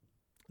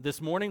This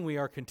morning we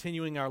are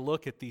continuing our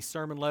look at the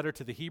sermon letter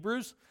to the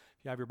Hebrews.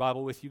 If you have your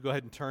Bible with you, go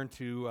ahead and turn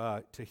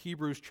to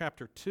Hebrews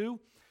chapter 2.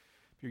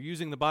 If you're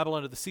using the Bible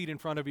under the seat in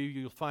front of you,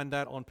 you'll find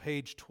that on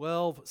page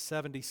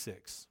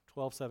 1276.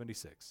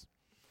 1276.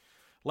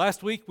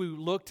 Last week we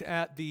looked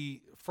at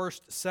the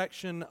first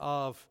section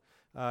of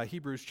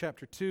Hebrews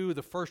chapter 2,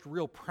 the first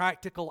real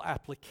practical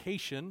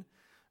application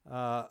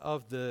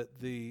of the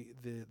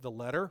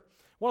letter.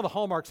 One of the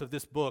hallmarks of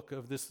this book,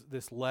 of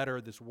this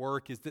letter, this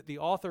work, is that the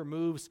author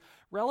moves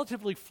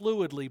relatively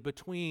fluidly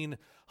between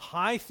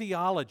high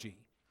theology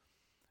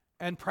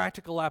and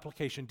practical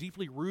application,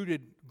 deeply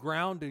rooted,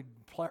 grounded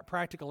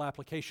practical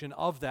application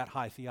of that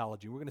high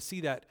theology. We're going to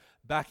see that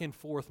back and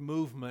forth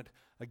movement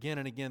again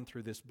and again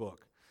through this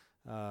book.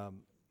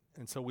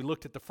 And so we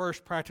looked at the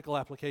first practical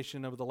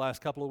application over the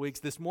last couple of weeks.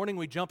 This morning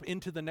we jump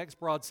into the next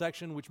broad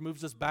section, which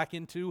moves us back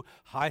into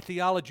high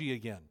theology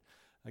again.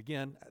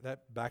 Again,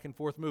 that back and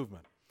forth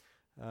movement,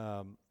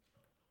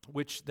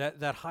 which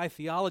that high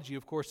theology,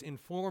 of course,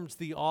 informs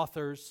the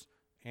author's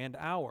and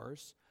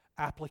ours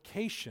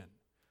application.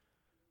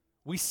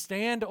 We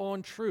stand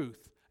on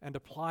truth and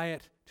apply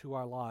it to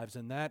our lives,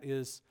 and that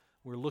is,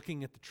 we're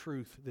looking at the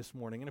truth this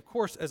morning. And of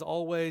course, as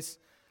always,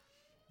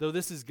 though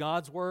this is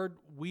God's word,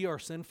 we are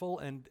sinful,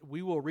 and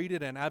we will read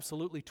it and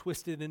absolutely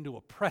twist it into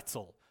a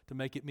pretzel to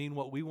make it mean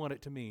what we want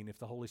it to mean if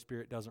the Holy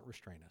Spirit doesn't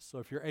restrain us. So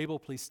if you're able,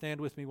 please stand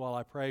with me while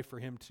I pray for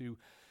Him to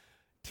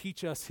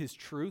teach us His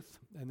truth,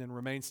 and then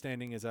remain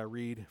standing as I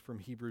read from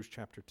Hebrews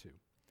chapter 2.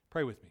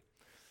 Pray with me.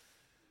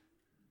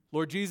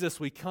 Lord Jesus,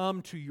 we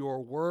come to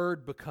your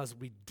word because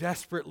we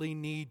desperately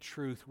need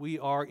truth. We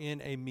are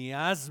in a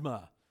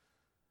miasma,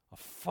 a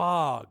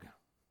fog,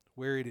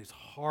 where it is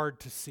hard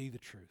to see the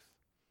truth.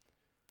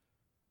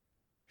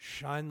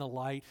 Shine the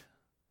light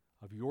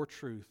of your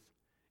truth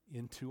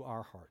into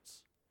our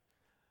hearts.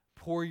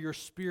 Pour your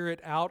Spirit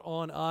out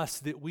on us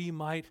that we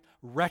might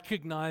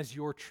recognize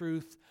your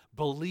truth,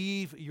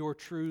 believe your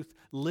truth,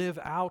 live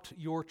out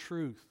your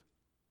truth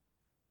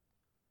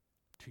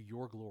to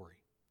your glory.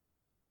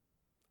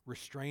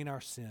 Restrain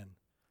our sin,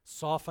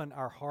 soften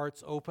our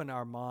hearts, open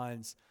our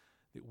minds,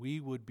 that we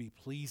would be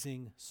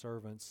pleasing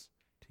servants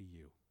to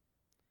you.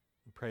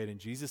 We pray it in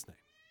Jesus' name.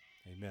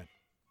 Amen.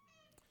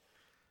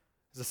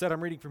 As I said,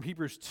 I'm reading from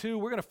Hebrews 2.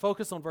 We're going to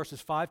focus on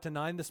verses 5 to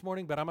 9 this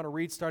morning, but I'm going to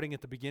read starting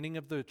at the beginning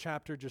of the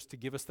chapter just to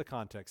give us the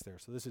context there.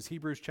 So this is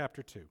Hebrews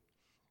chapter 2.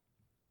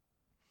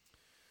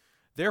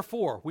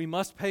 Therefore, we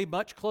must pay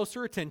much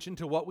closer attention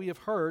to what we have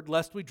heard,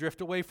 lest we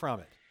drift away from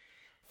it.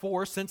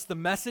 For since the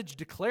message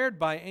declared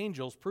by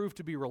angels proved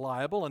to be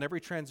reliable, and every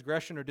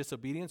transgression or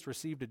disobedience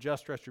received a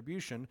just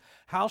retribution,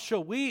 how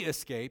shall we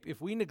escape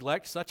if we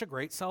neglect such a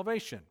great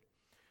salvation?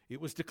 It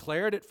was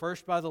declared at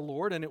first by the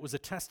Lord, and it was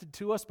attested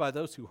to us by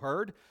those who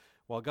heard,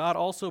 while God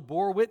also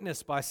bore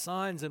witness by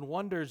signs and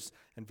wonders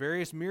and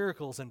various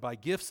miracles and by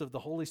gifts of the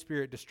Holy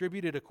Spirit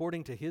distributed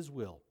according to His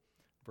will.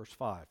 Verse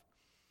 5.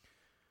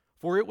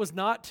 For it was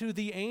not to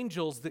the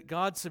angels that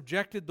God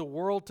subjected the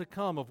world to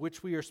come of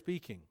which we are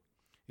speaking.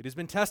 It has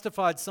been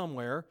testified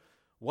somewhere,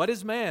 what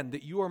is man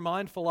that you are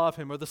mindful of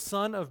him, or the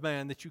son of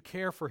man that you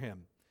care for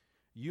him?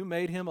 You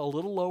made him a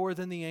little lower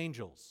than the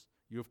angels.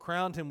 You have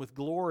crowned him with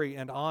glory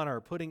and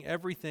honor, putting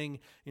everything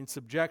in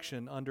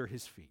subjection under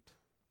his feet.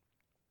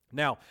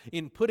 Now,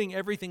 in putting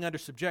everything under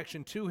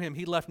subjection to him,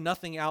 he left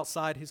nothing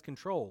outside his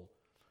control.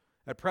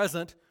 At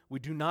present, we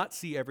do not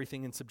see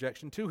everything in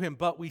subjection to him,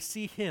 but we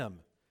see him,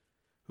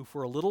 who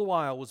for a little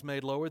while was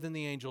made lower than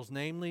the angels,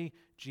 namely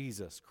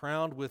Jesus,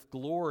 crowned with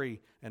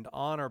glory and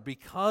honor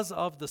because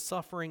of the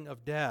suffering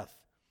of death,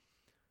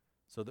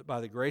 so that by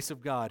the grace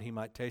of God he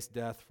might taste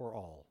death for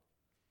all.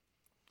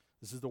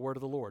 This is the word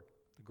of the Lord.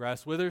 The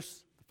grass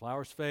withers, the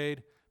flowers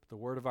fade, but the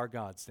word of our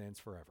God stands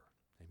forever.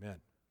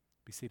 Amen.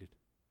 Be seated.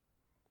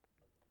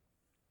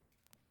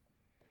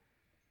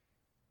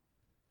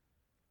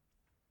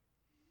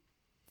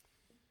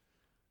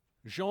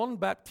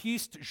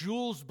 Jean-Baptiste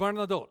Jules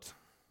Bernadotte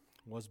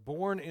was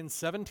born in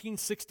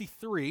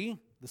 1763,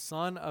 the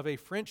son of a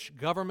French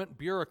government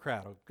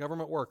bureaucrat, a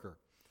government worker.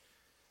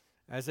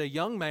 As a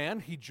young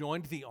man, he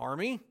joined the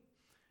army,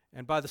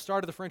 and by the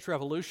start of the French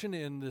Revolution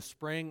in the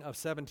spring of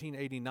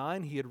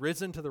 1789, he had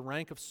risen to the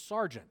rank of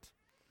sergeant.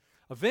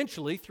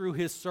 Eventually, through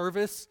his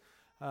service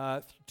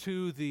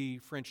to the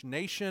French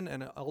nation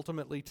and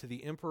ultimately to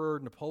the Emperor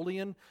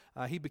Napoleon,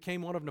 he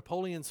became one of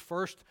Napoleon's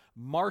first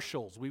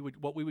marshals,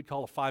 what we would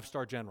call a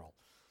five-star general.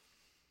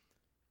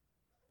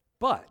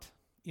 But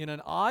in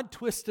an odd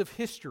twist of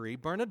history,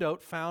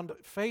 Bernadotte found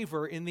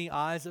favor in the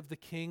eyes of the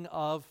King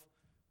of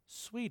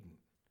Sweden,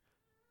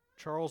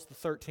 Charles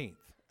XIII,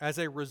 as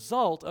a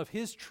result of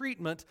his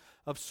treatment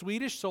of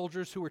Swedish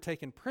soldiers who were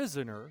taken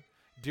prisoner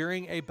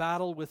during a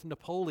battle with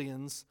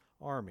Napoleon's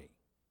army.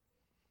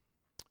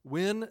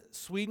 When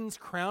Sweden's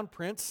crown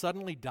prince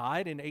suddenly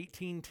died in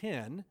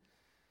 1810,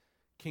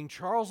 King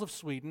Charles of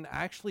Sweden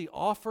actually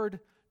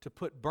offered to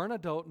put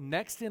Bernadotte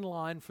next in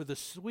line for the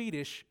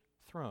Swedish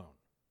throne.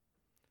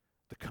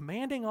 The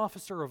commanding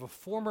officer of a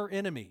former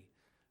enemy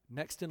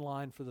next in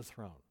line for the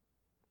throne.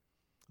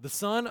 The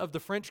son of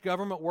the French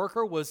government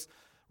worker was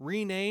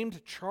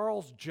renamed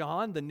Charles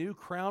John the new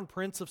Crown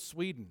Prince of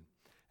Sweden.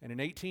 And in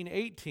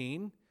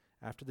 1818,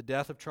 after the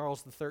death of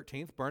Charles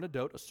XIII,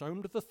 Bernadotte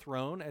assumed the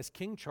throne as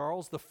King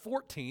Charles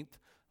XIV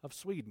of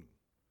Sweden.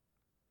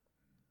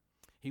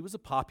 He was a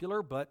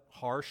popular but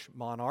harsh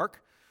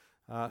monarch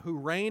who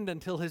reigned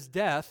until his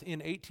death in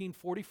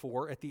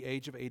 1844 at the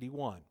age of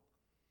 81.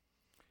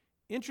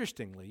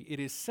 Interestingly, it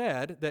is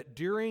said that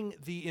during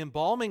the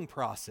embalming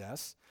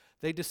process,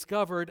 they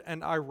discovered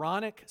an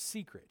ironic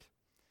secret.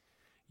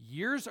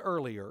 Years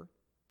earlier,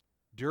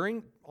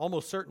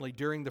 almost certainly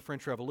during the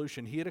French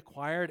Revolution, he had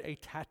acquired a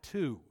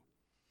tattoo.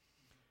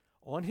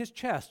 On his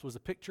chest was a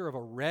picture of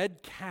a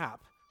red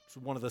cap, which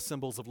was one of the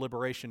symbols of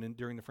liberation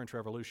during the French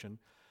Revolution,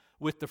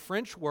 with the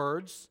French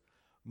words,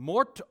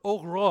 "Mort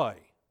au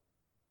roi,"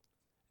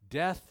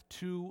 death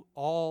to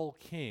all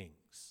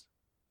kings.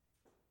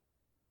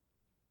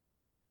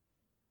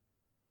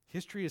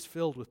 History is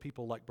filled with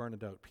people like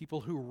Bernadotte,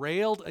 people who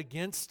railed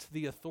against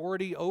the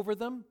authority over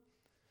them,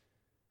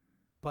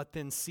 but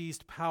then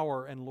seized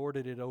power and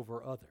lorded it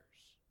over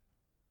others.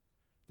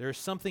 There's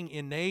something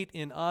innate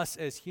in us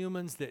as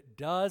humans that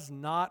does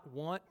not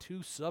want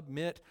to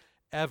submit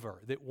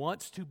ever, that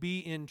wants to be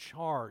in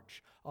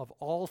charge of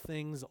all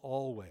things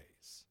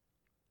always.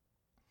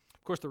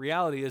 Of course, the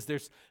reality is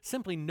there's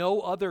simply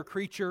no other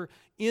creature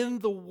in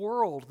the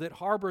world that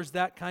harbors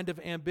that kind of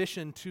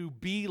ambition to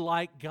be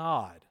like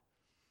God,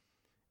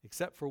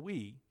 except for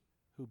we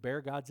who bear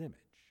God's image.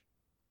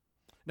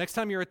 Next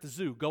time you're at the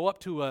zoo, go up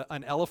to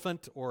an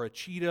elephant or a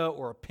cheetah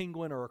or a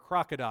penguin or a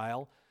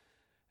crocodile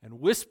and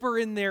whisper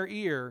in their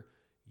ear,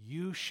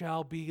 "You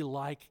shall be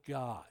like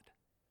God."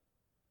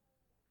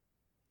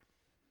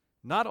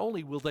 Not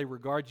only will they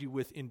regard you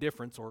with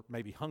indifference or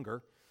maybe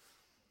hunger,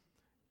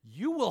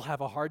 you will have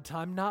a hard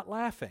time not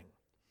laughing.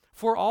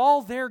 For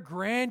all their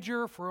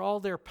grandeur, for all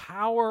their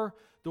power,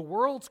 the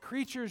world's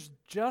creatures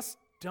just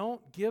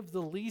don't give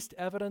the least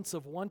evidence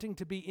of wanting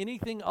to be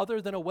anything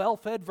other than a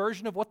well-fed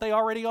version of what they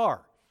already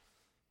are.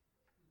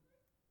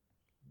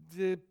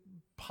 The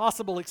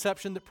possible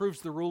exception that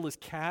proves the rule is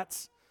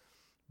cats,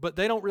 but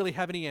they don't really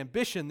have any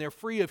ambition. They're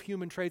free of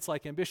human traits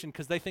like ambition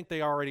because they think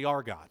they already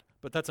are God.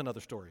 But that's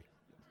another story.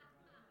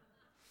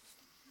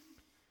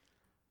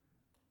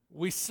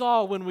 We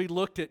saw when we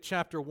looked at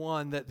chapter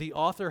 1 that the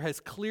author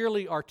has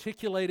clearly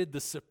articulated the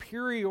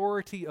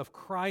superiority of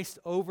Christ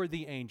over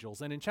the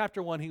angels. And in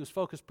chapter 1, he was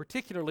focused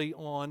particularly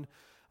on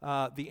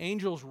the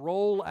angels'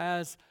 role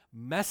as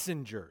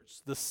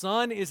messengers. The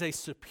Son is a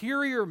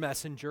superior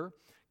messenger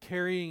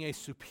carrying a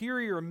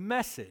superior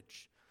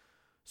message.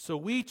 So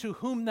we to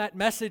whom that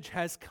message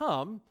has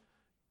come,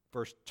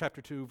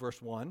 chapter 2,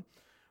 verse 1,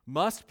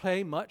 must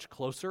pay much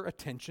closer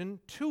attention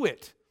to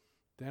it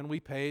than we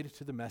paid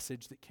to the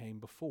message that came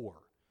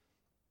before.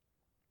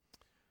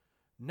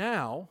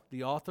 Now,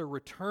 the author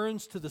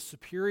returns to the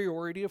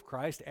superiority of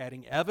Christ,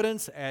 adding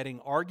evidence, adding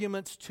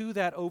arguments to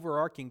that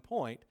overarching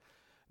point.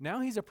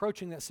 Now he's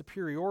approaching that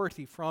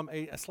superiority from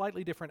a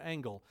slightly different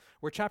angle,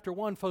 where chapter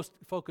 1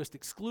 focused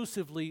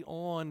exclusively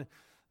on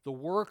the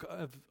work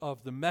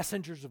of the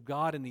messengers of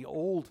God in the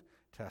Old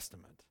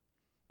Testament,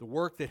 the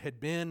work that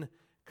had been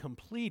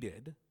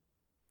completed.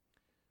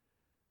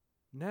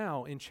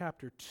 Now, in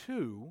chapter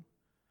 2,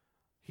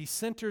 he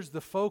centers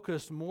the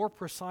focus more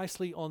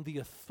precisely on the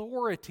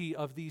authority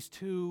of these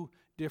two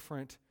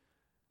different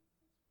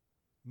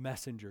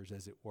messengers,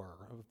 as it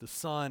were, of the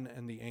Son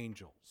and the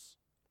angels.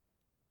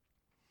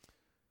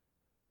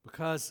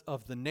 Because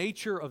of the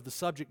nature of the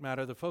subject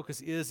matter, the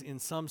focus is, in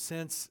some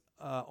sense,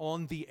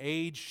 on the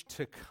age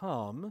to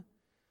come.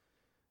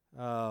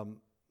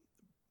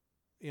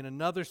 In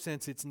another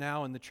sense, it's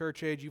now in the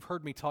church age. You've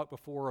heard me talk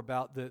before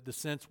about the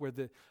sense where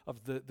the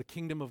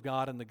kingdom of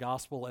God and the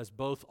gospel as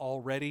both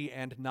already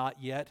and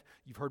not yet.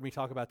 You've heard me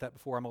talk about that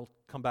before. I'm going to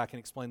come back and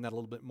explain that a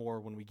little bit more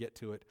when we get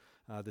to it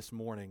this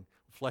morning.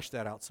 Flesh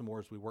that out some more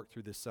as we work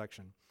through this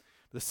section.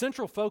 The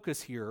central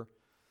focus here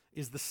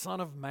is the Son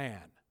of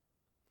Man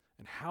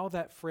and how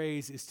that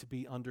phrase is to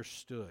be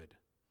understood.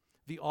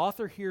 The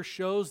author here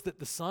shows that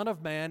the Son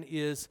of Man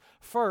is,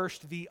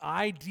 first, the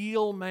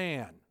ideal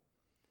man,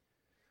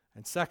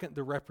 and second,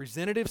 the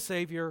representative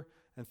Savior,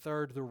 and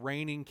third, the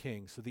reigning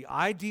King. So the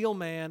ideal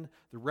man,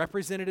 the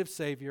representative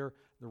Savior,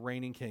 the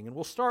reigning King. And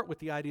we'll start with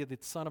the idea that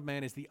the Son of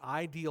Man is the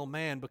ideal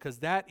man because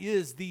that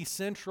is the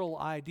central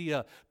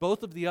idea.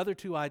 Both of the other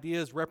two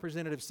ideas,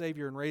 representative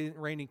Savior and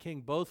reigning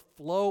King, both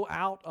flow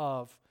out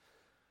of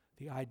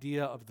the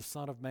idea of the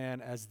Son of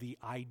Man as the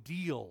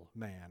ideal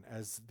man,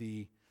 as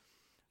the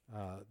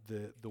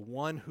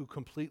one who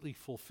completely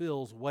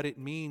fulfills what it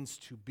means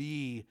to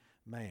be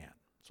man.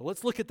 So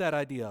let's look at that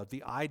idea of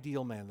the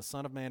ideal man. The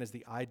Son of Man is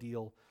the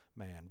ideal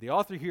man. The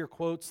author here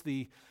quotes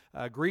the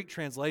Greek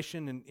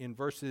translation in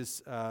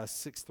verses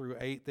 6 through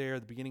 8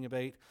 there, the beginning of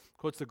 8,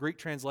 quotes the Greek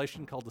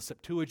translation called the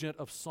Septuagint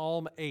of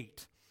Psalm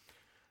 8.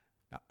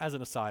 Now, as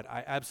an aside,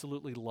 I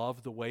absolutely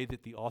love the way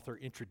that the author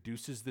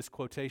introduces this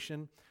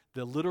quotation.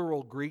 The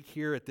literal Greek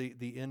here at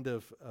the end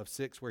of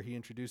 6 where he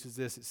introduces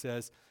this, it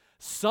says,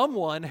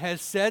 "Someone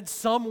has said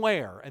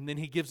somewhere," and then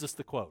he gives us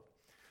the quote.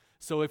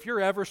 So if you're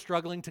ever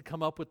struggling to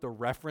come up with the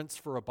reference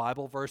for a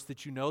Bible verse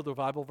that you know the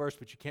Bible verse,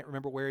 but you can't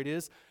remember where it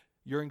is,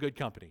 you're in good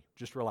company.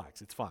 Just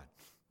relax. It's fine.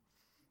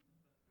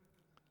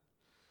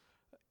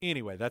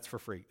 Anyway, that's for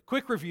free.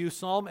 Quick review,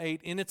 Psalm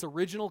 8, in its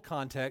original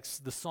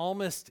context, the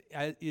psalmist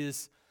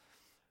is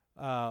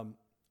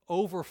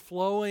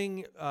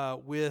overflowing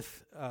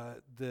with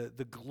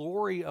the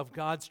glory of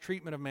God's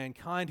treatment of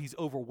mankind. He's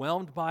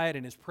overwhelmed by it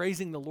and is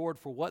praising the Lord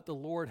for what the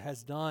Lord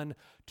has done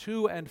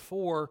to and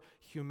for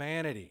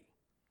humanity.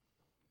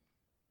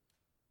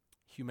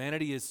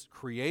 Humanity is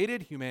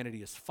created,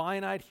 humanity is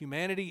finite,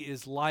 humanity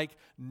is like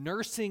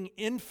nursing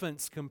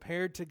infants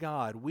compared to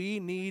God. We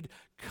need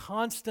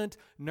constant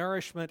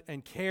nourishment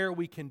and care.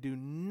 We can do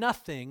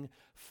nothing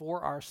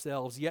for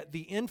ourselves. Yet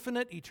the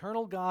infinite,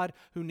 eternal God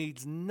who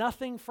needs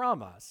nothing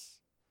from us,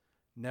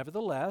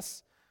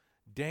 nevertheless,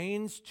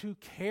 deigns to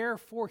care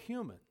for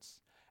humans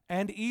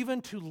and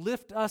even to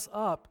lift us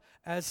up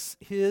as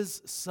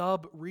his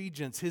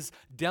sub-regents, his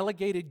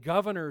delegated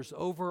governors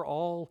over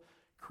all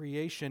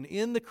creation.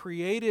 In the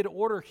created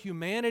order,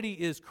 humanity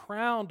is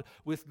crowned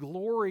with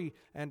glory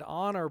and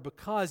honor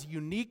because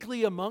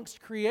uniquely amongst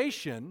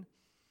creation,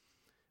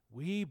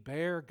 we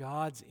bear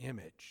God's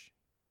image.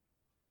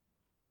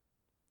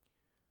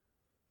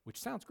 Which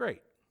sounds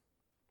great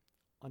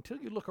until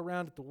you look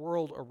around at the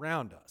world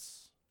around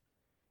us,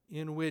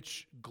 in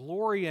which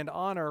glory and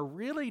honor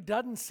really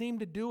doesn't seem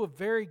to do a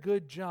very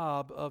good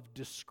job of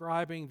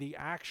describing the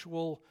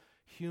actual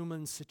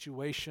human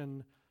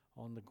situation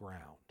on the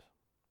ground.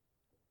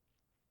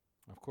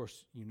 Of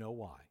course, you know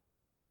why.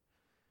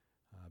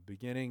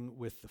 Beginning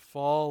with the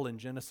fall in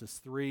Genesis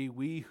 3,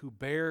 we who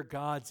bear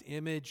God's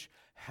image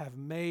have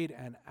made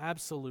an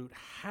absolute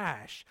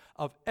hash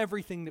of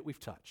everything that we've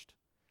touched,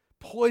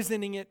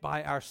 poisoning it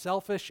by our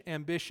selfish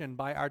ambition,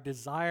 by our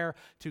desire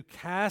to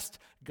cast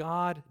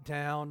God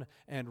down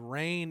and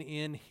reign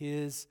in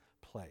his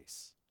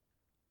place.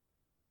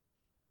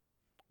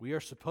 We are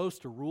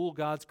supposed to rule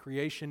God's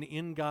creation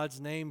in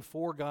God's name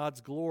for God's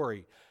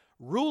glory.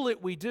 Rule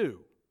it we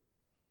do,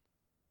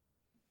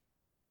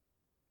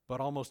 but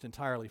almost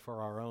entirely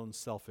for our own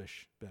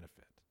selfish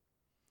benefit.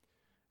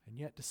 And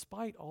yet,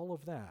 despite all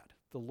of that,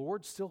 the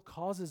Lord still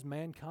causes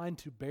mankind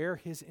to bear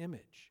his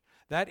image.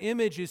 That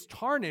image is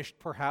tarnished,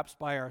 perhaps,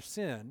 by our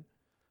sin,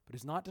 but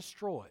is not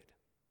destroyed.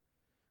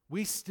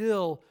 We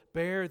still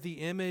bear the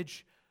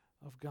image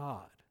of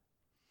God.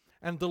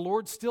 And the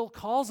Lord still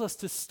calls us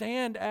to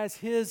stand as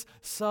his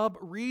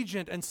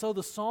sub-regent. And so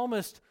the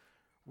psalmist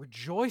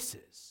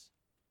rejoices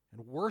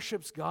and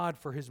worships God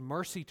for his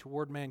mercy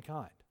toward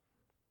mankind.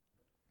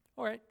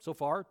 All right, so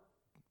far,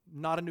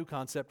 not a new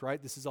concept,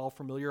 right? This is all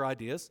familiar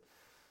ideas.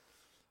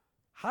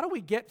 How do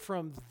we get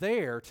from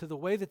there to the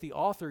way that the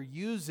author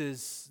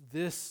uses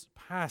this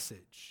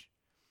passage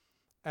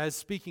as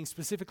speaking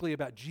specifically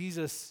about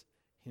Jesus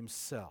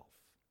himself?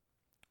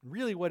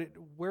 Really,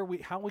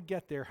 how we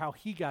get there, how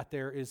he got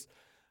there, is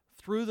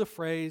through the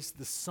phrase,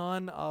 the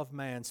Son of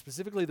Man,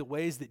 specifically the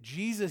ways that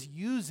Jesus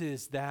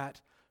uses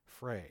that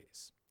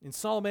phrase. In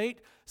Psalm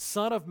 8,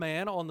 Son of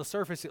Man, on the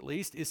surface at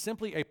least, is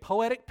simply a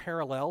poetic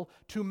parallel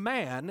to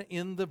man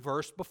in the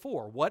verse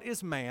before. What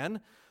is man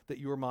that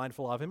you are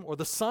mindful of him, or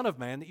the Son of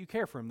Man that you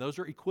care for him? Those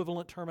are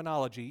equivalent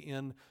terminology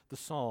in the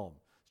psalm.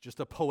 It's just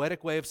a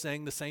poetic way of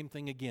saying the same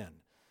thing again.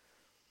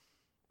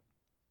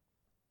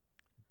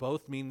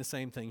 Both mean the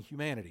same thing,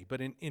 humanity. But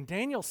in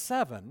Daniel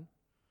 7,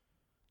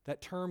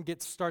 that term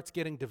starts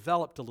getting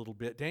developed a little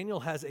bit. Daniel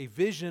has a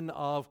vision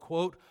of,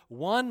 quote,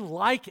 one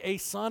like a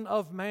son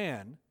of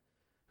man,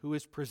 who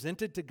is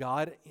presented to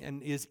God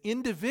and is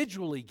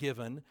individually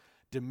given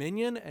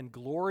dominion and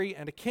glory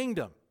and a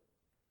kingdom.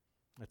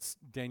 That's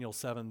Daniel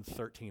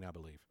 7:13, I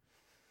believe.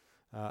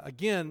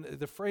 Again,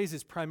 the phrase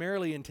is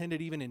primarily intended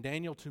even in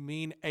Daniel to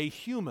mean a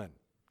human,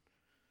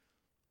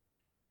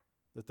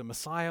 that the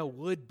Messiah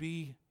would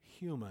be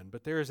human.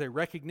 But there is a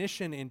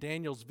recognition in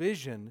Daniel's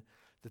vision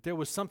that there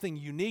was something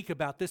unique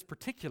about this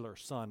particular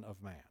Son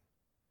of Man.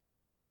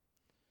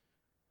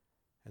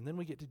 And then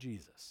we get to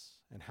Jesus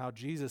and how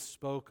Jesus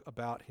spoke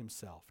about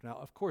himself. Now,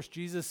 of course,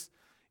 Jesus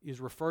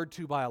is referred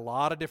to by a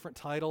lot of different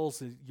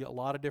titles, a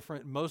lot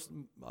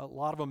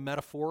of them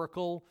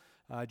metaphorical.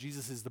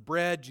 Jesus is the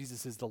bread,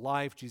 Jesus is the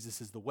life,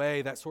 Jesus is the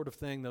way, that sort of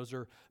thing. Those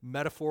are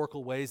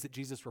metaphorical ways that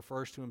Jesus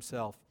refers to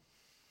himself.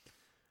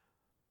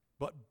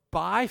 But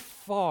by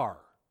far,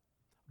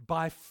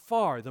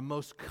 the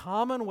most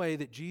common way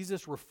that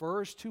Jesus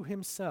refers to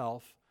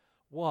himself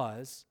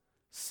was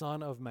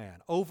Son of Man.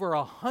 Over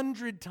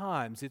 100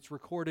 times it's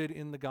recorded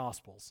in the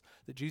Gospels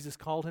that Jesus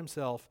called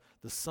himself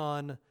the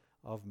Son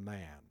of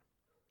Man.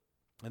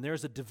 And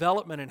there's a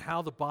development in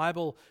how the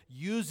Bible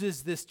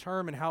uses this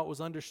term and how it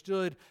was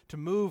understood to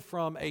move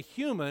from a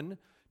human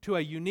to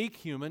a unique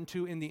human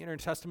to, in the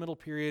intertestamental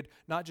period,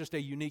 not just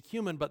a unique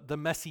human, but the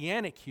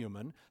messianic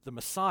human, the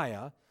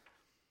Messiah,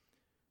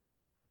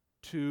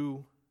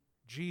 to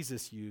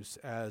Jesus' use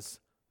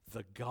as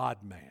the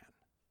God-man.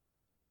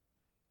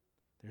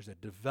 There's a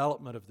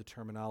development of the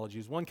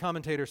terminologies. One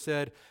commentator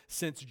said,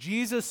 since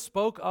Jesus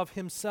spoke of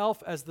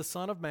himself as the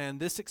Son of Man,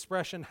 this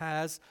expression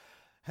has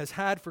has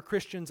had for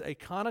Christians a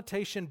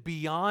connotation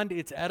beyond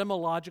its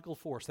etymological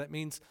force. That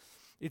means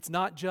it's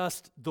not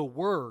just the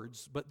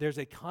words, but there's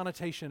a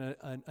connotation,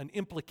 an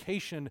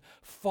implication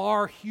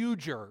far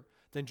huger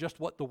than just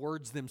what the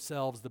words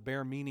themselves, the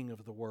bare meaning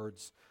of the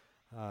words,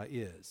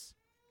 is.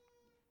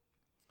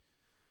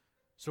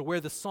 So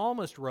where the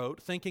psalmist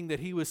wrote, thinking that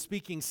he was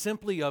speaking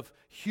simply of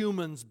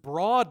humans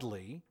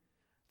broadly,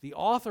 the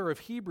author of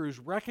Hebrews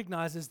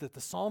recognizes that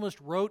the psalmist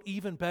wrote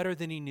even better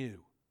than he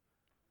knew.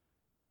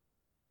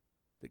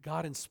 That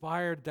God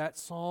inspired that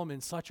psalm in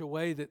such a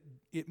way that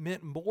it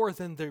meant more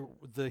than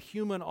the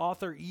human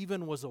author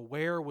even was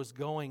aware was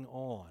going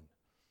on.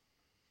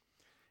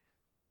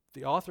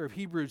 The author of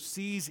Hebrews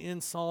sees in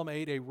Psalm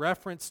 8 a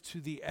reference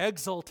to the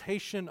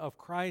exaltation of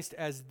Christ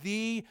as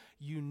the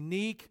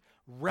unique,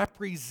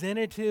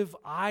 representative,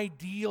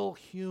 ideal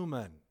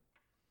human.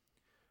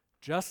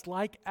 Just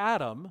like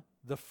Adam,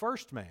 the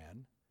first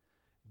man,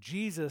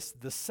 Jesus,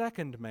 the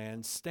second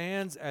man,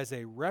 stands as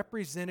a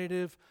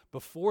representative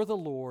before the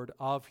Lord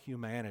of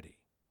humanity.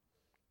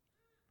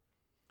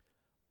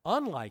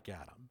 Unlike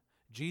Adam,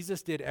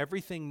 Jesus did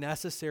everything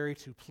necessary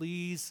to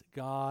please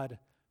God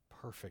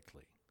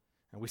perfectly.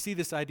 And we see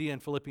this idea in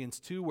Philippians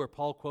 2, where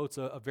Paul quotes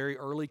a very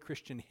early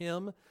Christian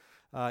hymn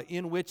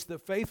in which the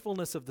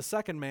faithfulness of the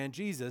second man,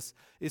 Jesus,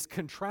 is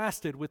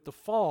contrasted with the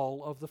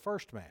fall of the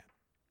first man.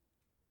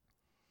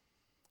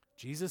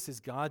 Jesus is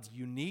God's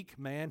unique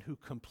man who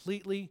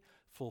completely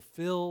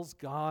fulfills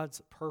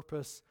God's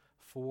purpose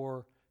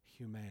for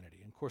humanity.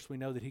 And of course, we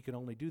know that he could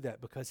only do that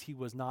because he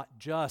was not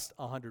just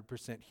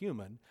 100%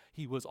 human,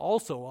 he was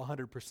also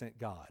 100%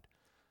 God.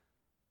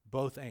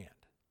 Both and.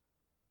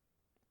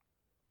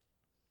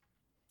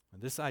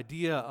 And this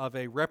idea of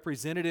a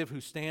representative who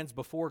stands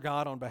before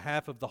God on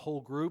behalf of the whole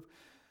group,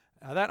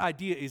 that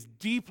idea is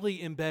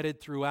deeply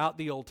embedded throughout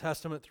the Old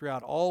Testament,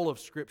 throughout all of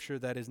Scripture.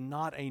 That is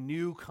not a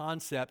new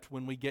concept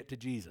when we get to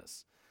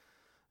Jesus.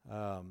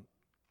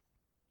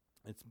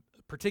 It's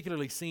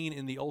particularly seen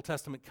in the Old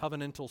Testament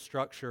covenantal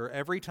structure.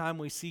 Every time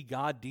we see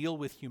God deal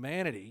with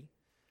humanity,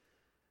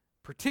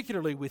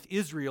 particularly with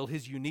Israel,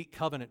 his unique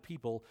covenant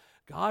people,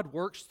 God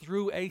works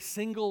through a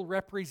single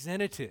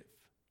representative,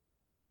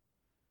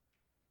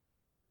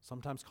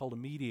 sometimes called a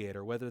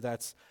mediator, whether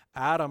that's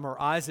Adam or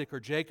Isaac or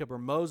Jacob or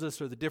Moses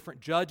or the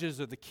different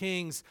judges or the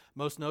kings,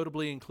 most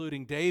notably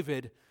including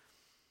David.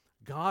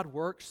 God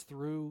works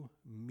through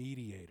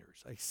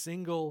mediators, a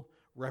single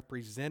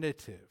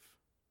representative.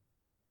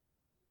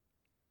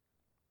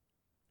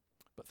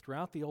 But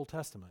throughout the Old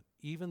Testament,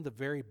 even the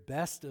very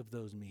best of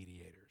those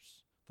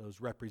mediators,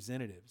 those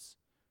representatives,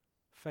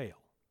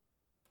 fail.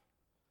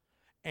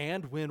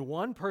 And when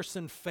one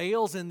person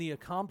fails in the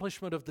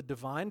accomplishment of the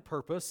divine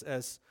purpose,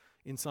 as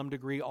in some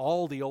degree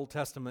all did in Old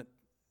Testament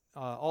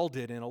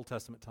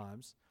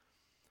times,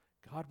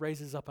 God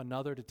raises up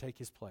another to take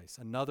his place,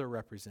 another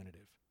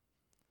representative.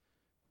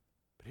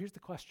 But here's the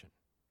question.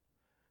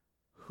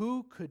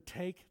 Who could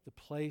take the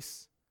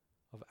place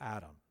of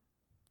Adam,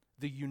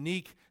 the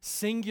unique,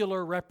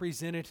 singular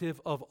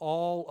representative of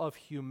all of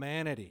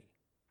humanity?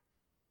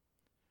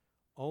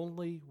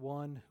 Only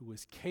one who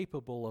is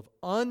capable of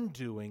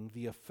undoing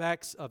the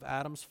effects of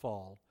Adam's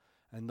fall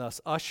and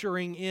thus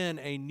ushering in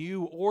a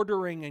new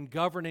ordering and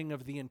governing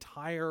of the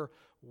entire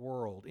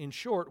world. In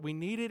short, we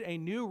needed a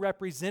new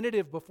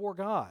representative before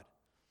God.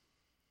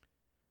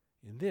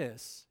 In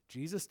this,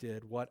 Jesus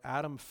did what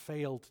Adam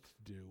failed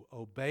to do,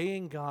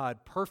 obeying God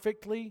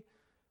perfectly,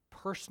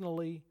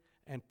 personally,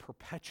 and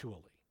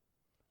perpetually.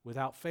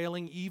 Without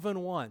failing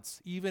even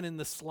once, even in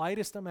the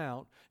slightest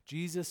amount,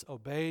 Jesus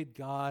obeyed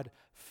God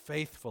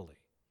faithfully.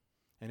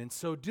 And in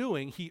so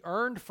doing, he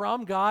earned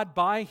from God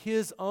by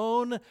his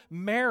own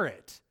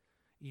merit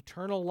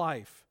eternal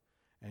life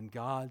and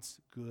God's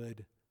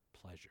good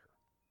pleasure.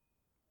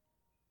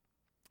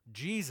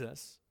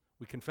 Jesus,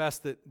 we confess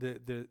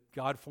that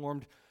God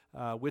formed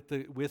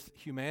with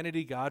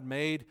humanity. God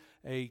made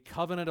a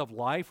covenant of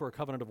life, or a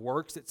covenant of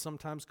works it's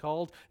sometimes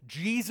called.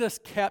 Jesus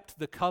kept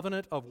the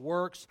covenant of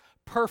works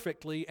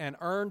perfectly and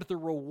earned the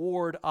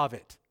reward of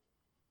it.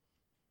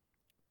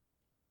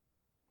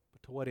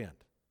 But to what end?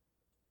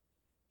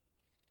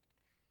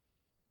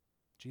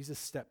 Jesus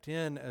stepped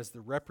in as the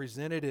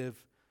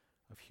representative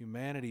of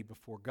humanity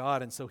before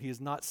God, and so he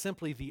is not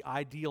simply the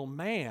ideal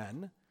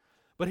man,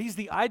 but he's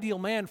the ideal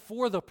man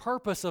for the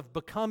purpose of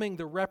becoming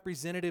the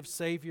representative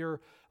Savior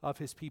of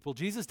his people.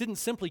 Jesus didn't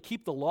simply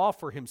keep the law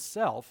for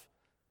himself,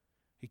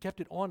 he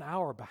kept it on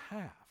our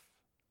behalf.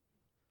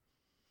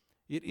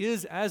 It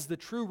is as the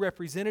true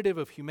representative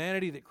of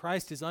humanity that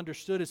Christ is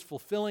understood as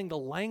fulfilling the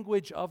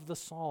language of the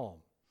psalm,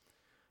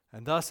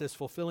 and thus as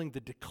fulfilling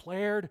the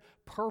declared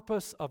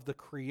purpose of the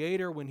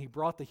Creator when he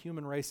brought the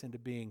human race into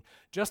being.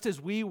 Just as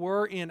we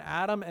were in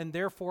Adam, and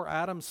therefore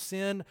Adam's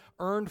sin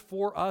earned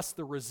for us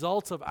the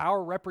results of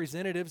our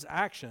representative's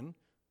action,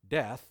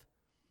 death,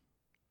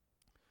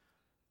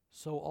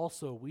 so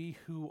also we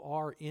who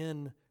are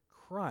in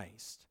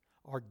Christ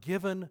are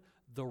given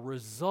the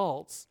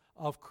results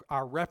of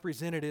our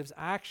representative's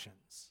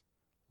actions,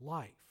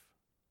 life.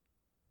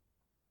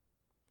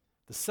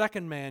 The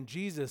second man,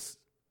 Jesus,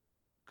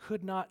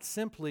 could not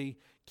simply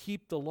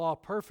keep the law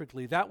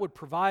perfectly. That would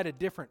provide a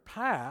different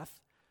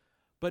path,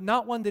 but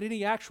not one that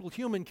any actual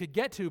human could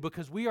get to,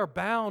 because we are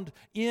bound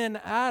in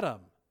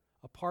Adam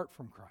apart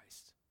from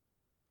Christ.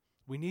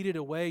 We needed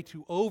a way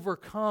to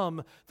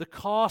overcome the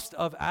cost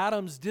of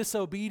Adam's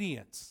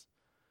disobedience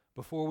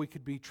before we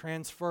could be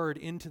transferred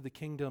into the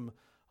kingdom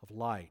of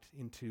light,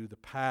 into the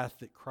path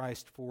that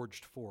Christ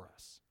forged for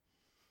us.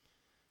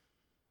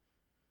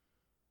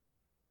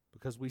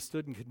 Because we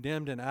stood and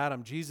condemned in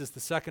Adam, Jesus, the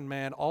second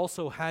man,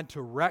 also had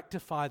to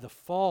rectify the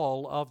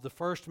fall of the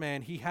first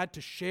man. He had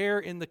to share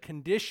in the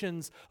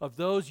conditions of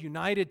those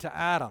united to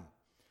Adam,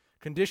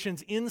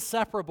 conditions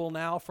inseparable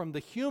now from the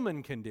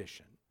human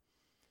condition.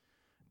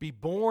 Be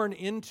born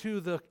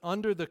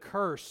under the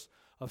curse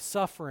of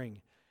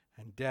suffering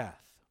and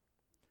death,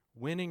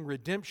 winning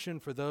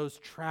redemption for those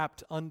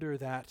trapped under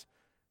that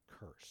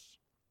curse.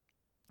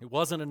 It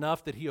wasn't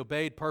enough that he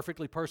obeyed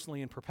perfectly,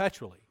 personally, and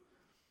perpetually.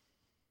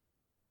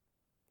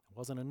 It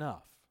wasn't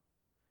enough.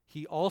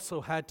 He also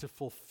had to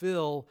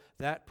fulfill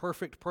that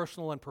perfect,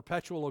 personal, and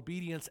perpetual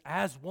obedience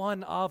as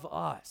one of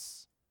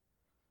us.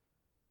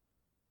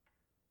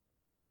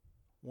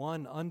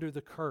 One under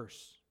the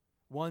curse.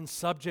 One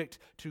subject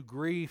to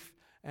grief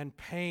and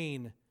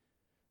pain,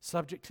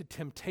 subject to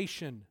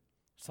temptation,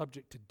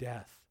 subject to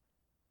death.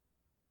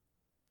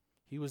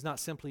 He was not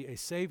simply a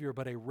Savior,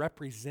 but a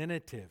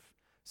representative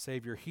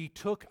Savior. He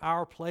took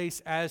our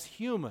place as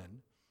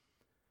human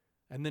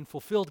and then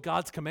fulfilled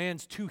God's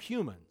commands to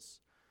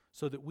humans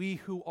so that we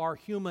who are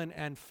human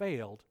and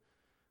failed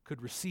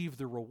could receive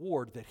the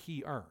reward that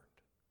He earned.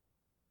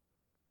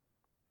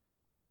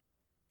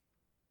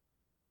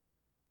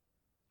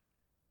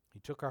 He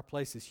took our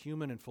place as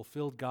human and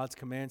fulfilled God's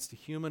commands to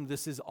human.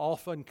 This is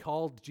often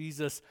called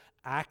Jesus'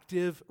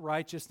 active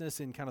righteousness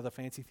in kind of the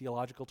fancy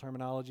theological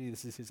terminology.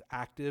 This is His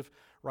active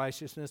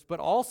righteousness. But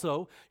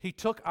also, He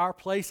took our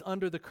place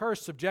under the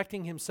curse,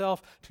 subjecting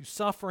Himself to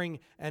suffering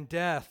and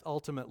death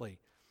ultimately.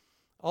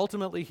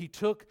 Ultimately, He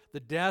took the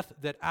death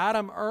that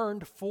Adam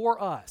earned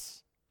for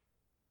us.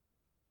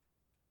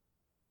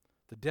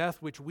 The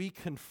death which we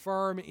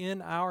confirm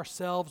in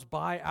ourselves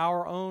by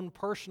our own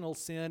personal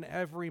sin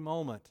every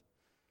moment.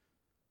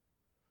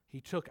 He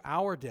took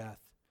our death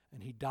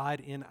and He died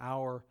in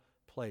our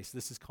place.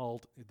 This is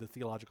called, the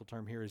theological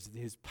term here is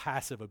His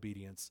passive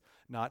obedience,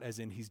 not as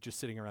in He's just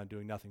sitting around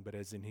doing nothing, but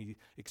as in He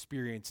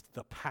experienced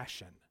the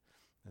passion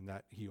and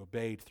that He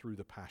obeyed through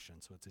the passion.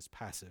 So it's His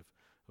passive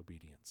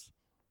obedience.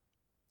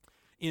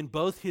 In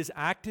both His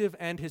active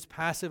and His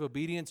passive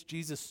obedience,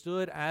 Jesus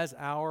stood as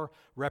our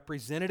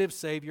representative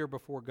Savior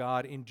before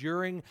God,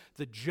 enduring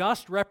the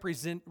just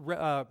retribution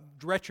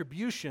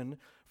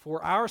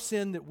for our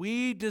sin that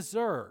we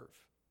deserve,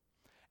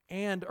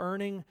 and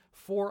earning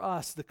for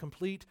us the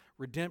complete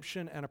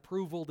redemption and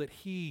approval that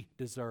He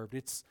deserved.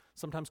 It's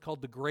sometimes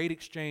called the Great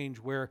Exchange,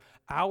 where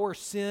our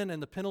sin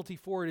and the penalty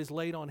for it is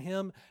laid on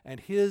Him, and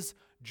His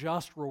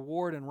just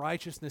reward and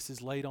righteousness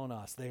is laid on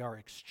us. They are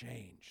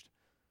exchanged.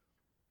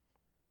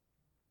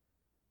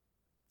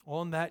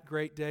 On that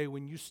great day,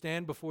 when you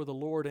stand before the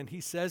Lord and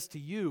He says to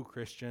you,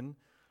 Christian,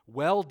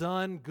 "Well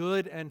done,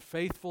 good and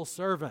faithful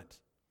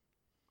servant,"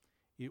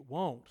 it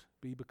won't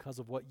be because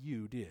of what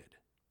you did.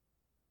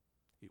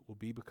 It will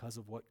be because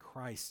of what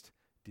Christ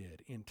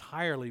did,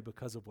 entirely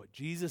because of what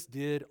Jesus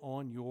did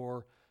on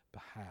your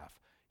behalf.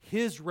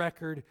 His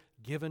record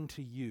given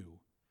to you.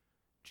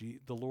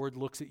 The Lord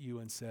looks at you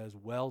and says,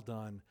 "Well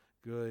done,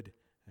 good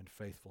and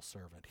faithful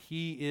servant."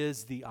 He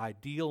is the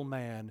ideal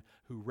man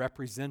who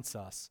represents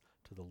us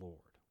to the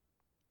Lord.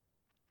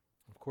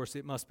 Of course,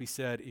 it must be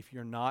said, if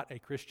you're not a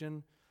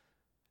Christian,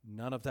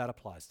 none of that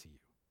applies to you.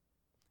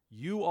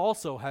 You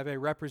also have a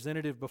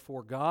representative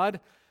before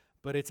God,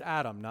 but it's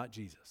Adam, not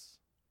Jesus.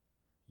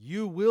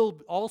 You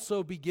will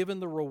also be given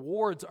the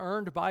rewards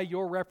earned by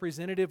your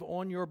representative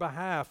on your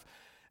behalf,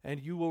 and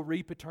you will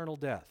reap eternal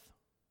death.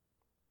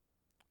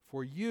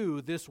 For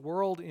you, this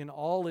world in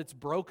all its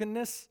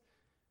brokenness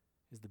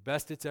is the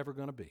best it's ever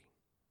going to be.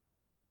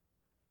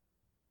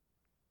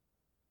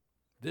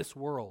 This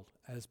world,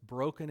 as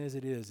broken as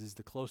it is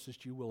the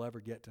closest you will ever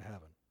get to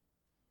heaven.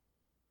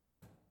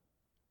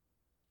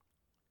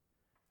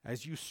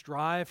 As you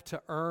strive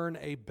to earn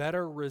a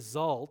better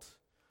result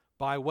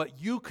by what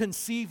you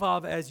conceive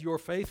of as your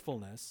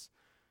faithfulness,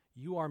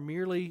 you are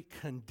merely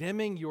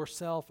condemning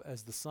yourself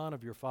as the son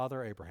of your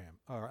father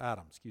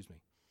Adam,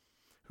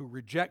 who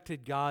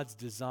rejected God's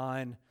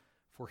design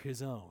for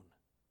his own.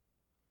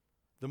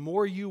 The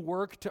more you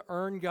work to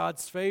earn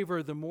God's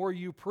favor, the more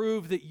you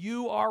prove that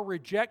you are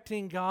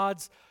rejecting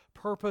God's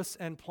purpose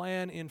and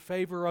plan in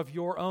favor of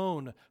your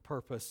own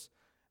purpose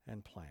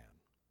and plan.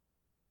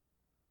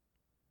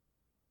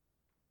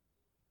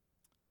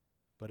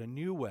 But a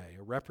new way,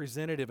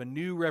 a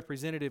new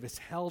representative is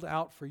held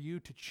out for you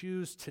to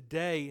choose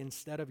today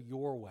instead of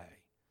your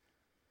way.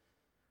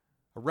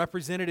 A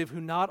representative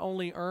who not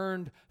only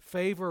earned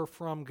favor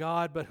from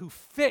God, but who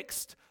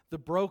fixed the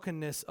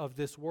brokenness of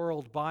this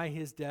world by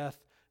his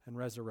death and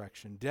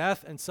resurrection.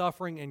 Death and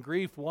suffering and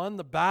grief won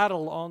the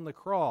battle on the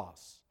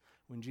cross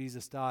when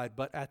Jesus died,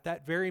 but at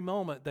that very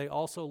moment, they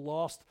also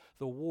lost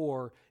the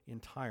war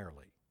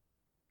entirely.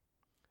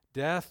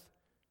 Death,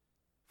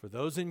 for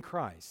those in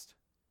Christ,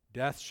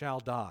 death shall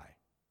die.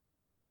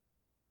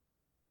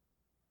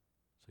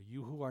 So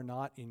you who are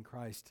not in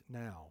Christ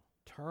now,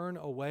 turn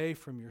away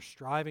from your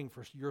striving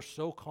for your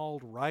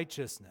so-called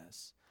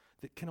righteousness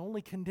that can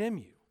only condemn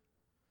you.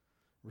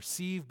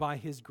 Receive by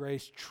His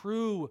grace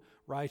true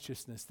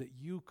righteousness that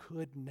you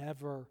could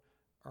never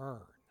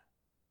earn.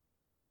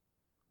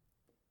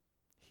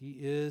 He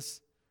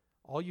is,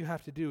 all you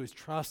have to do is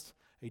trust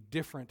a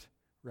different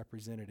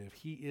representative.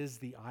 He is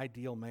the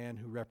ideal man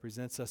who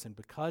represents us, and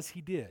because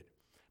He did,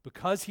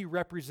 because He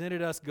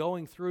represented us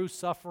going through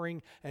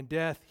suffering and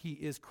death, He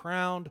is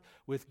crowned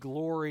with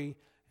glory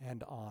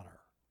and honor.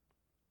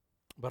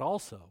 But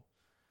also,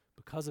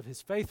 because of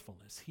His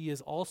faithfulness, He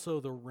is also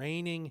the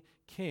reigning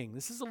King.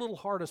 This is a little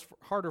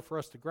harder for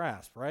us to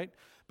grasp, right?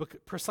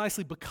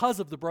 Precisely because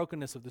of the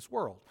brokenness of this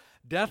world.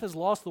 Death has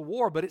lost the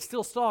war, but it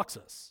still stalks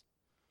us.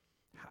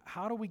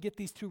 How do we get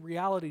these two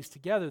realities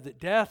together, that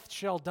death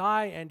shall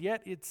die, and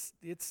yet it's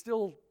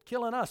still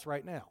killing us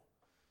right now?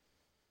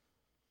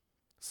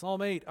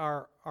 Psalm 8,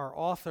 our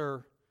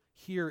author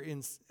here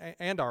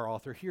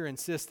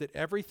insists that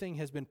everything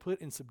has been put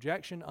in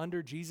subjection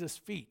under Jesus'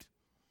 feet.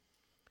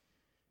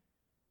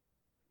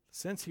 The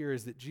sense here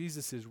is that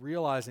Jesus is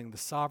realizing the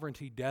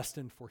sovereignty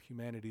destined for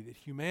humanity, that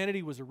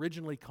humanity was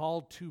originally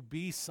called to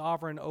be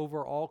sovereign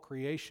over all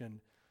creation,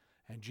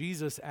 and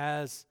Jesus,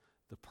 as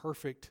the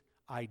perfect,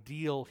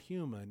 ideal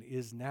human,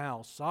 is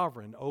now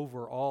sovereign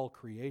over all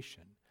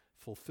creation,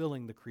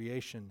 fulfilling the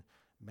creation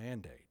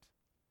mandate.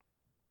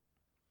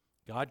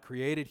 God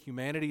created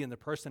humanity in the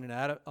person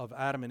of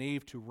Adam and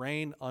Eve to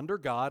reign under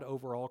God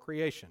over all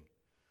creation.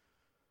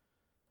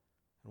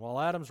 And while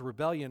Adam's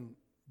rebellion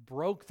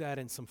broke that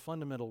in some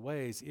fundamental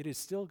ways, it is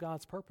still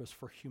God's purpose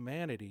for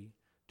humanity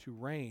to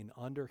reign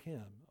under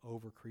Him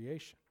over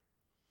creation.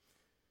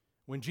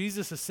 When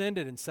Jesus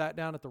ascended and sat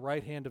down at the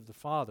right hand of the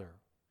Father,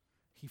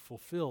 He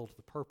fulfilled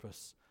the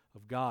purpose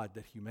of God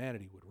that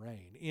humanity would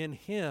reign. In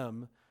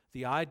Him,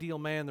 the ideal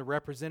man, the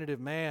representative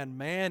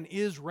man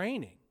is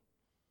reigning.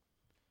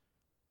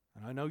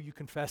 And I know you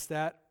confess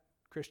that,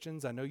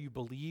 Christians. I know you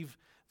believe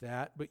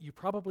that, but you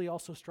probably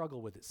also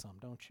struggle with it some,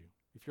 don't you?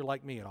 If you're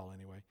like me at all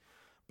anyway.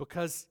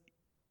 Because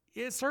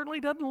it certainly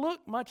doesn't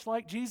look much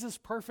like Jesus'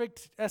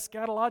 perfect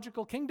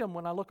eschatological kingdom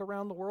when I look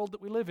around the world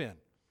that we live in.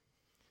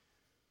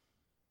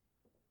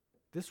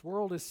 This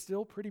world is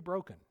still pretty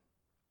broken.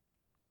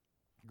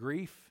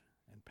 Grief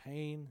and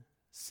pain,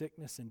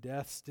 sickness and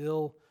death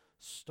still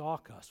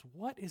stalk us.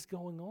 What is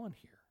going on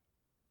here?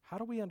 How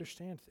do we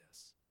understand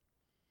this?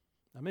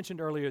 I mentioned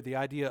earlier the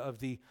idea of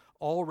the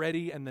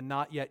already and the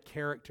not yet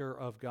character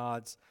of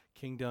God's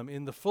kingdom.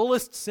 In the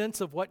fullest sense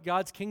of what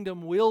God's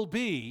kingdom will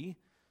be,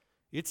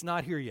 it's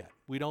not here yet.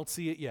 We don't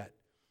see it yet.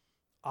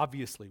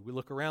 Obviously, we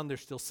look around,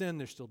 there's still sin,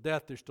 there's still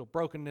death, there's still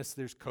brokenness,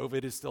 there's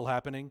COVID is still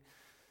happening.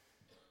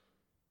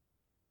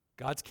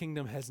 God's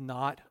kingdom has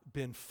not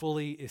been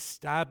fully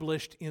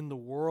established in the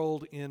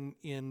world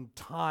in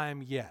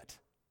time yet.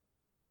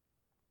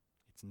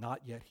 It's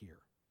not yet here.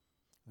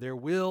 There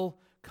will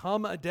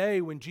come a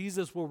day when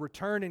Jesus will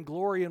return in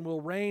glory and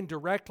will reign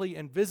directly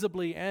and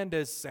visibly, and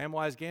as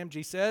Samwise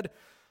Gamgee said,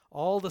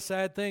 all the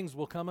sad things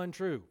will come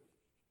untrue.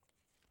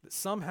 That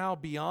somehow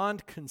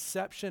beyond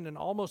conception and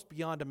almost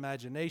beyond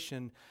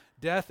imagination,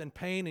 death and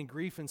pain and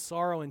grief and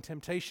sorrow and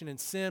temptation and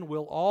sin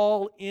will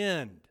all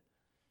end.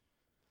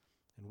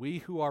 And we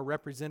who are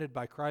represented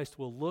by Christ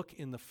will look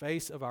in the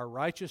face of our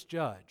righteous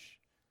judge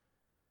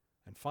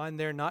and find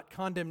there not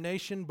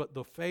condemnation, but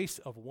the face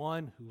of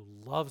one who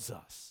loves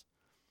us.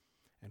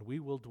 And we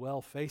will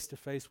dwell face to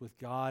face with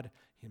God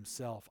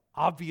Himself.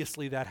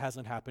 Obviously, that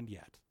hasn't happened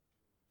yet.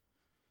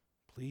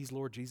 Please,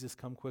 Lord Jesus,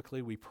 come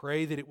quickly. We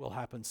pray that it will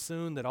happen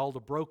soon, that all the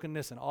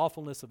brokenness and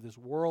awfulness of this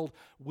world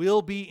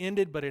will be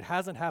ended, but it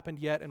hasn't happened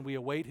yet, and we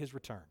await His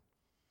return.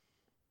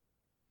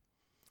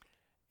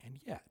 And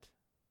yet,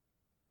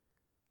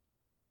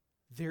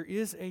 there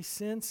is a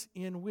sense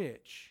in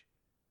which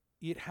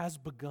it has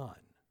begun.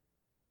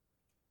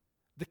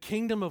 The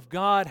kingdom of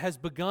God has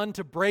begun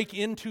to break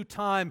into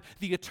time.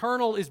 The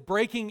eternal is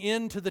breaking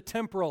into the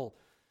temporal.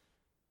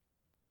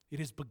 It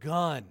has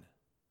begun.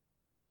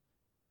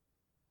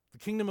 The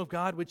kingdom of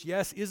God, which,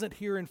 yes, isn't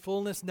here in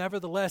fullness,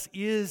 nevertheless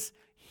is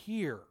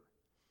here.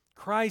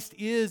 Christ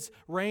is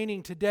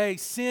reigning today.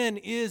 Sin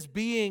is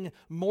being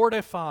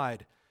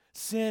mortified.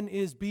 Sin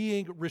is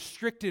being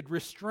restricted,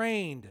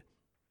 restrained,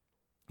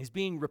 is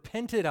being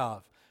repented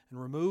of and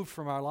removed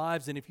from our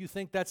lives. And if you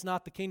think that's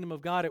not the kingdom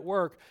of God at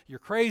work, you're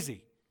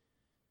crazy.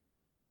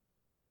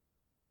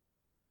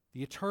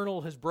 The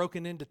eternal has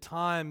broken into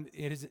time.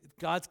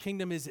 God's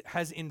kingdom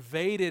has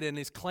invaded and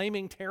is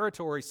claiming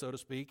territory, so to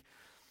speak,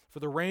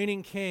 for the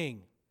reigning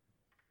king.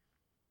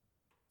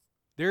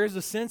 There is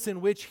a sense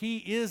in which He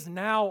is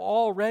now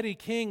already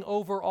king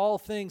over all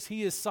things.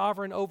 He is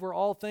sovereign over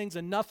all things,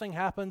 and nothing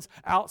happens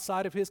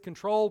outside of His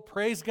control.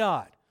 Praise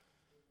God.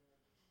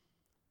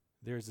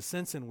 There is a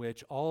sense in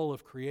which all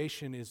of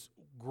creation is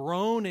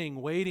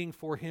groaning, waiting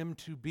for him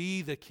to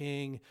be the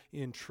king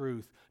in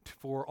truth,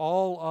 for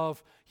all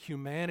of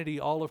humanity,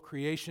 all of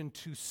creation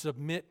to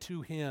submit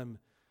to him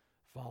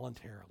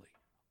voluntarily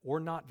or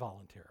not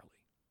voluntarily.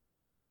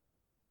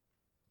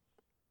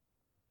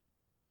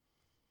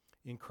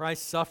 In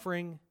Christ's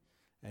suffering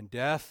and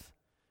death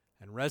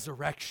and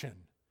resurrection,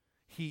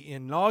 he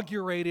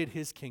inaugurated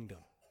his kingdom.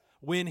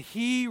 When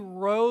he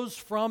rose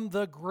from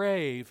the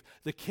grave,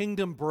 the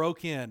kingdom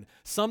broke in.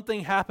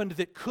 Something happened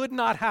that could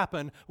not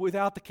happen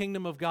without the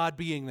kingdom of God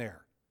being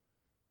there.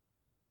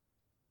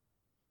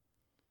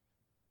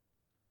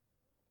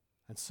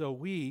 And so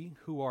we,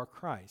 who are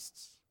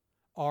Christ's,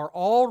 are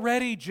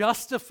already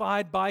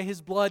justified by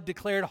his blood,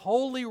 declared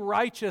holy,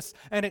 righteous,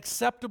 and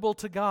acceptable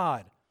to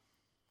God,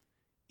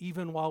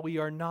 even while we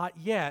are not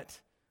yet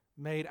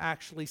made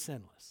actually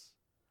sinless.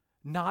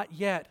 Not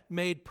yet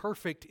made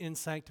perfect in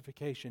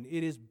sanctification.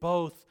 It is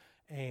both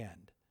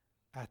and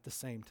at the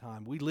same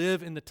time. We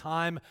live in the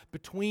time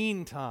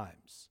between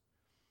times.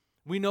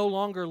 We no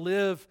longer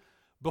live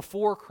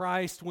before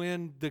Christ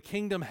when the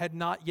kingdom had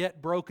not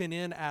yet broken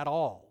in at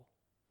all.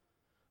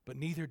 But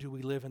neither do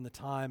we live in the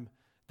time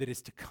that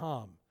is to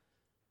come,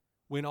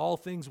 when all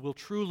things will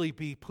truly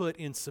be put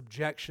in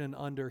subjection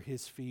under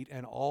his feet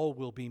and all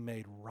will be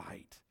made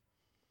right.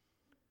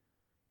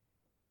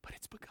 But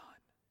it's begun.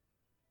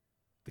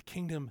 The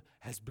kingdom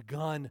has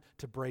begun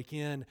to break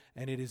in,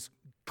 and it is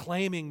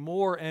claiming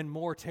more and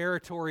more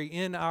territory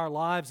in our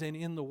lives and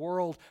in the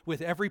world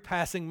with every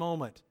passing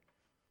moment.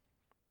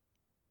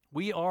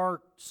 We are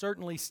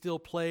certainly still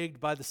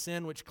plagued by the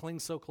sin which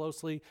clings so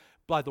closely,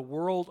 by the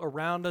world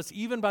around us,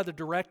 even by the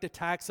direct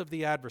attacks of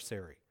the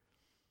adversary.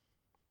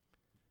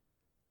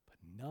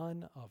 But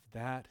none of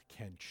that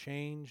can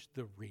change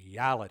the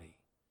reality.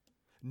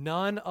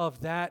 None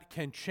of that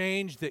can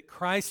change that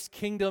Christ's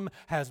kingdom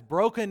has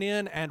broken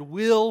in and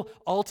will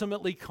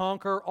ultimately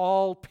conquer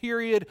all,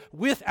 period,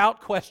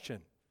 without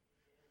question.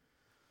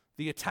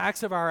 The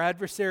attacks of our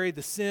adversary,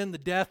 the sin, the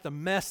death, the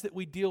mess that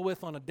we deal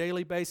with on a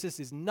daily basis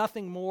is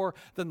nothing more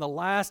than the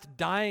last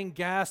dying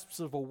gasps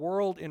of a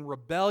world in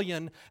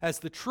rebellion as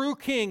the true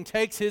king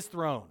takes his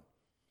throne.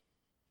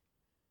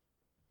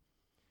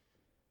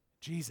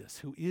 Jesus,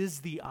 who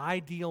is the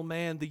ideal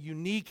man, the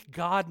unique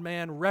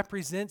God-man,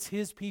 represents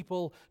his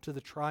people to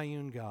the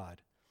triune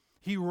God.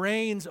 He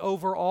reigns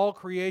over all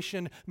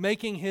creation,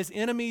 making his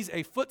enemies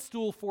a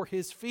footstool for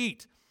his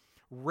feet,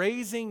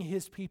 raising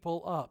his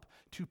people up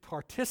to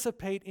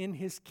participate in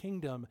his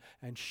kingdom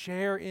and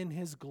share in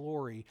his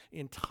glory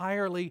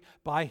entirely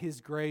by his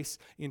grace,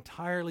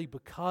 entirely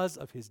because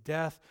of his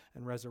death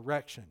and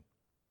resurrection.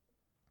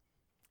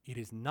 It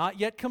is not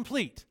yet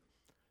complete,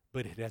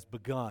 but it has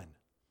begun.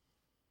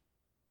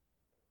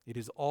 It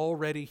is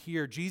already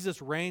here.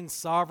 Jesus reigns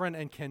sovereign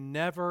and can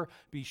never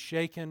be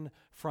shaken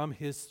from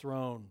his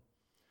throne.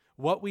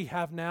 What we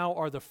have now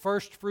are the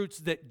first fruits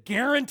that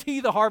guarantee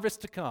the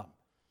harvest to come.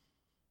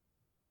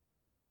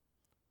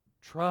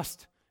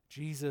 Trust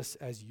Jesus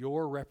as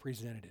your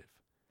representative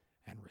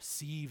and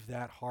receive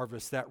that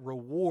harvest, that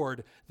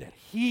reward that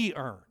he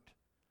earned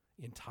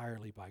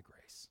entirely by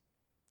grace.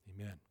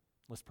 Amen.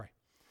 Let's pray.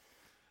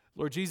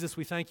 Lord Jesus,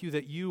 we thank you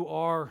that you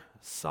are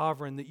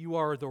sovereign, that you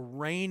are the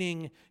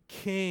reigning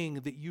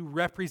king, that you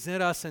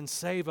represent us and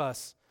save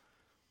us,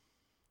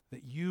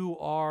 that you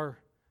are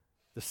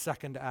the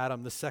second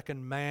Adam, the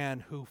second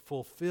man who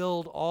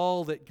fulfilled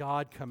all that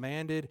God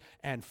commanded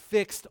and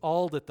fixed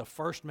all that the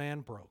first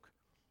man broke.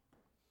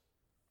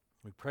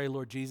 We pray,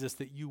 Lord Jesus,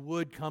 that you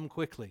would come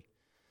quickly,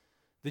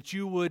 that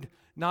you would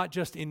not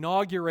just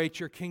inaugurate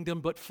your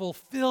kingdom, but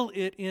fulfill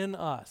it in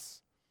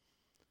us.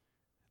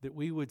 That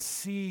we would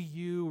see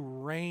you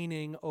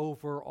reigning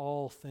over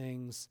all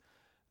things,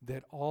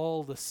 that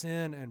all the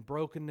sin and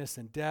brokenness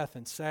and death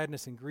and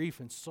sadness and grief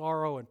and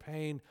sorrow and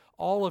pain,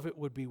 all of it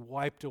would be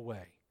wiped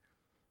away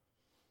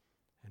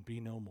and be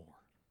no more.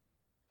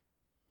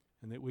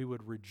 And that we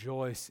would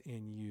rejoice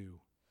in you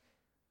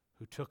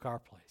who took our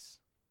place,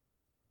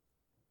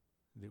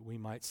 that we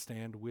might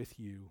stand with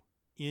you,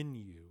 in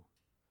you,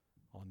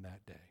 on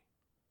that day.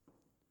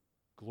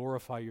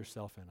 Glorify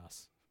yourself in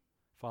us,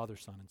 Father,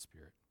 Son, and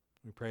Spirit.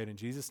 We pray it in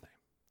Jesus' name.